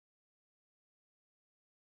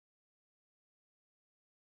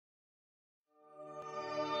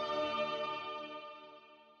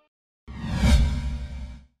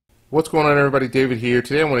What's going on, everybody? David here.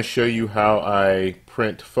 Today I want to show you how I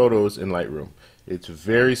print photos in Lightroom. It's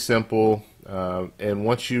very simple, and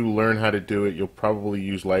once you learn how to do it, you'll probably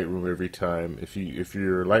use Lightroom every time. If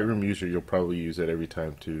you're a Lightroom user, you'll probably use it every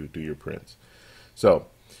time to do your prints. So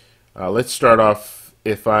let's start off.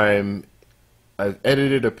 If I've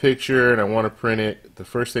edited a picture and I want to print it, the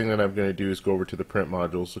first thing that I'm going to do is go over to the print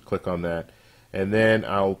module. So click on that, and then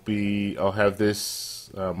I'll have this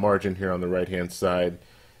margin here on the right hand side.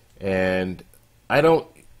 And a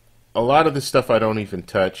lot of this stuff I don't even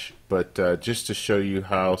touch, but just to show you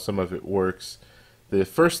how some of it works. The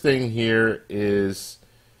first thing here is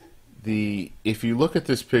if you look at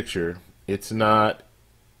this picture, it's not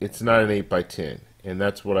an 8 by 10, and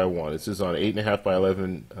that's what I want. This is on 8.5 by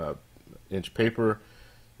 11 inch paper.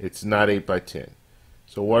 It's not 8 by 10.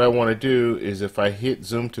 So what I want to do is if I hit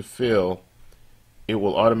zoom to fill, it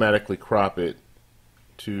will automatically crop it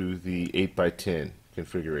to the 8 by 10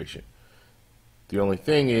 configuration. The only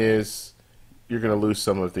thing is you're going to lose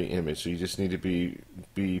some of the image, so you just need to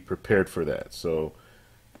be prepared for that. So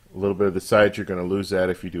a little bit of the sides, you're going to lose that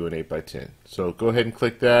if you do an 8 by 10. So go ahead and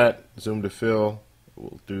click that, zoom to fill.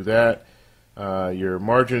 We'll do that. Your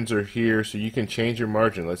margins are here, so you can change your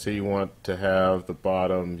margin. Let's say you want to have the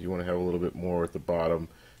bottom, you want to have a little bit more at the bottom,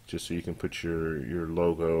 just so you can put your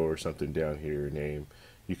logo or something down here, your name.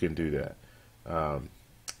 You can do that.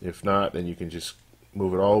 If not, then you can just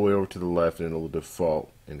move it all the way over to the left, and it'll default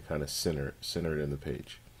and kind of center it in the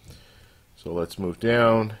page. So let's move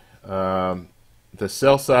down. The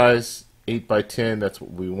cell size 8 by 10, that's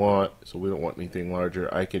what we want, so we don't want anything larger.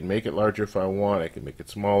 I can make it larger if I want, I can make it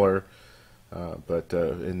smaller, but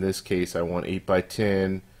in this case I want 8 by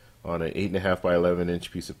 10 on an 8.5 by 11 inch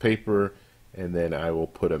piece of paper, and then I will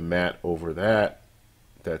put a mat over that.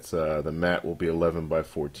 That's the mat will be 11 by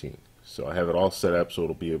 14. So I have it all set up so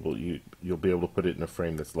you'll be able to put it in a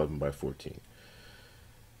frame that's 11 by 14.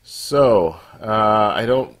 So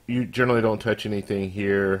you generally don't touch anything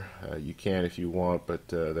here. You can if you want,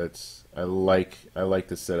 but I like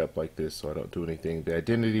the setup like this, so I don't do anything. The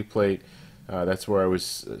identity plate, that's where I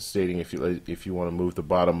was stating if you want to move the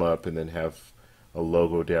bottom up and then have a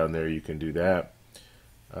logo down there, you can do that.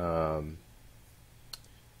 Now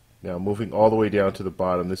moving all the way down to the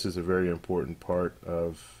bottom, this is a very important part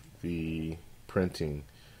of the printing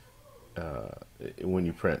when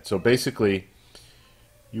you print. So basically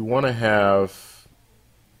you want to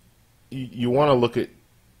look at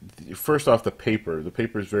first off the paper. The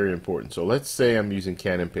paper is very important. So let's say I'm using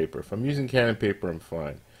Canon Paper. If I'm using Canon Paper, I'm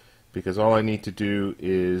fine, because all I need to do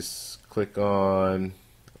is click on,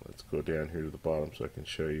 let's go down here to the bottom so I can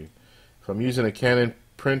show you. If I'm using a Canon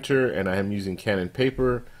printer and I am using Canon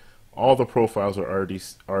Paper, all the profiles are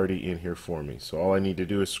already in here for me. So all I need to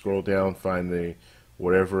do is scroll down, find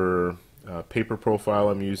whatever paper profile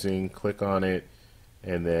I'm using, click on it,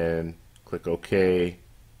 and then click OK,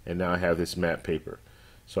 and now I have this matte paper.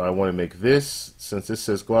 So I want to make this, since this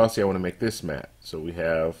says glossy, I want to make this matte. So we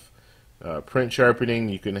have print sharpening.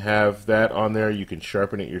 You can have that on there. You can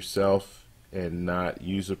sharpen it yourself and not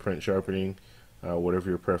use the print sharpening, whatever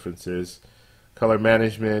your preference is. Color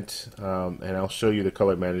management, and I'll show you the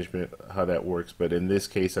color management, how that works, but in this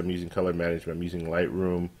case I'm using color management. I'm using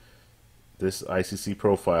Lightroom, this ICC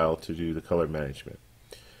Profile, to do the color management.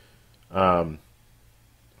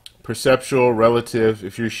 Perceptual, relative.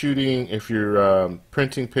 If you're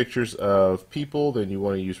printing pictures of people, then you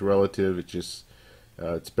want to use relative. It's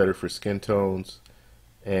better for skin tones,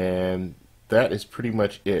 and that is pretty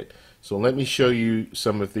much it. So let me show you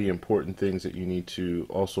some of the important things that you need to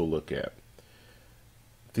also look at.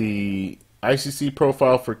 The ICC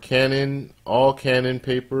Profile for Canon, all Canon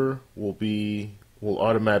paper will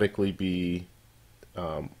automatically be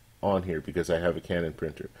on here because I have a Canon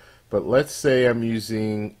printer. But let's say I'm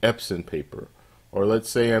using Epson paper, or let's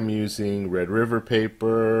say I'm using Red River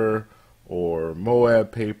paper, or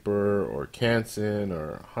Moab paper, or Canson,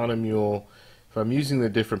 or Hahnemühle. If I'm using the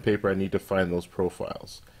different paper, I need to find those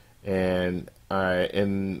profiles. And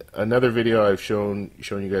in another video I've shown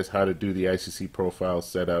you guys how to do the ICC Profile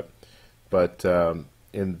setup, but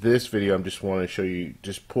in this video I'm just want to show you,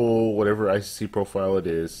 just pull whatever ICC Profile it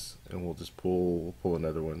is, and we'll just pull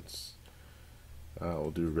another one.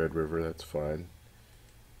 We'll do Red River, that's fine.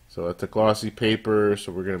 So it's a glossy paper,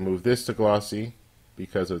 so we're going to move this to glossy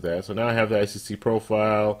because of that. So now I have the ICC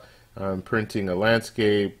Profile. I'm printing a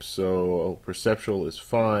landscape, so perceptual is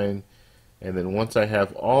fine. And then once I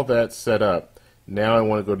have all that set up, now I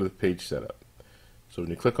want to go to the page setup. So when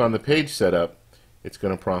you click on the page setup, it's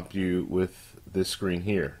going to prompt you with this screen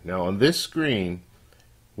here. Now on this screen,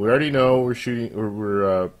 we already know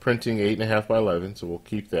we're printing 8.5 by 11, so we'll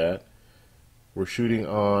keep that. We're shooting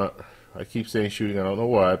on, I keep saying shooting, I don't know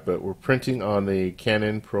why, but we're printing on the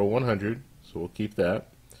Canon Pro 100, so we'll keep that.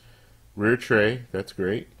 Rear tray, that's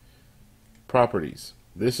great. Properties.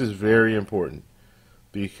 This is very important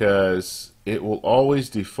because it will always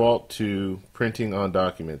default to printing on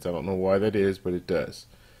documents. I don't know why that is, but it does.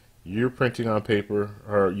 You're printing on paper,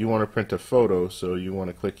 or you want to print a photo, so you want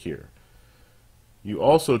to click here. You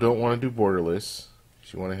also don't want to do borderless.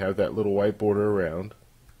 You want to have that little white border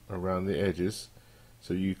around the edges.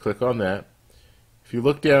 So you click on that. If you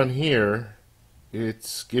look down here,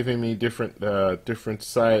 it's giving me different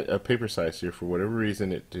paper size here. For whatever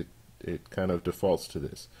reason, it kind of defaults to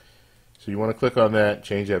this. So you want to click on that,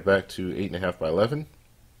 change that back to 8.5 by 11.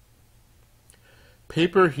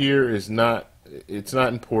 Paper here is not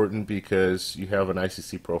important because you have an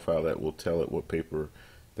ICC profile that will tell it what paper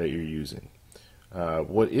that you're using.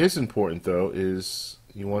 What is important though is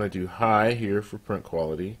you want to do high here for print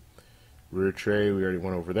quality. Rear tray, we already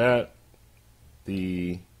went over that.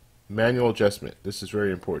 The manual adjustment, this is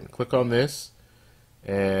very important. Click on this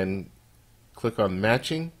and click on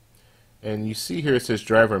matching, and you see here it says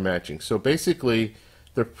driver matching. So basically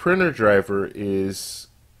the printer driver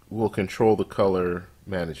will control the color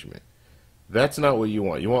management. That's not what you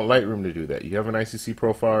want. You want Lightroom to do that. You have an ICC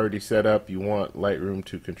profile already set up. You want Lightroom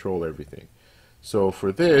to control everything. So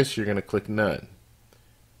for this, you're going to click None.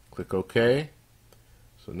 Click OK.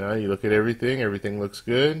 So now you look at everything. Everything looks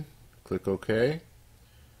good. Click OK.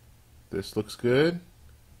 This looks good.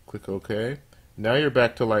 Click OK. Now you're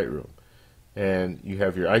back to Lightroom. And you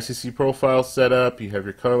have your ICC profile set up. You have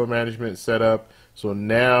your color management set up. So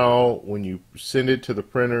now when you send it to the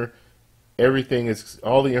printer,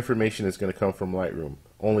 all the information is going to come from Lightroom,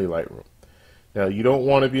 only Lightroom. Now you don't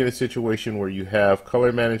want to be in a situation where you have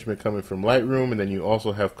color management coming from Lightroom and then you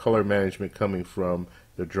also have color management coming from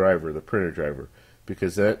the driver, the printer driver,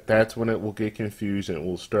 because that's when it will get confused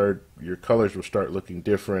and your colors will start looking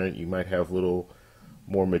different. You might have little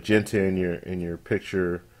more magenta in your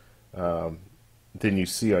picture than you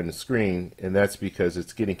see on the screen, and that's because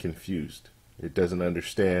it's getting confused. It doesn't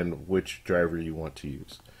understand which driver you want to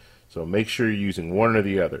use. So make sure you're using one or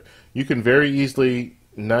the other. You can very easily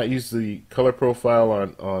not use the color profile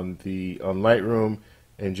on Lightroom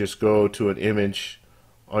and just go to an image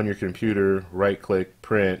on your computer, right click,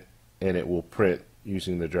 print, and it will print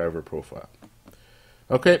using the driver profile.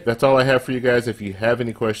 Okay, that's all I have for you guys. If you have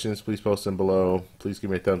any questions, please post them below. Please give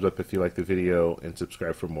me a thumbs up if you like the video and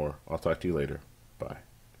subscribe for more. I'll talk to you later. Bye.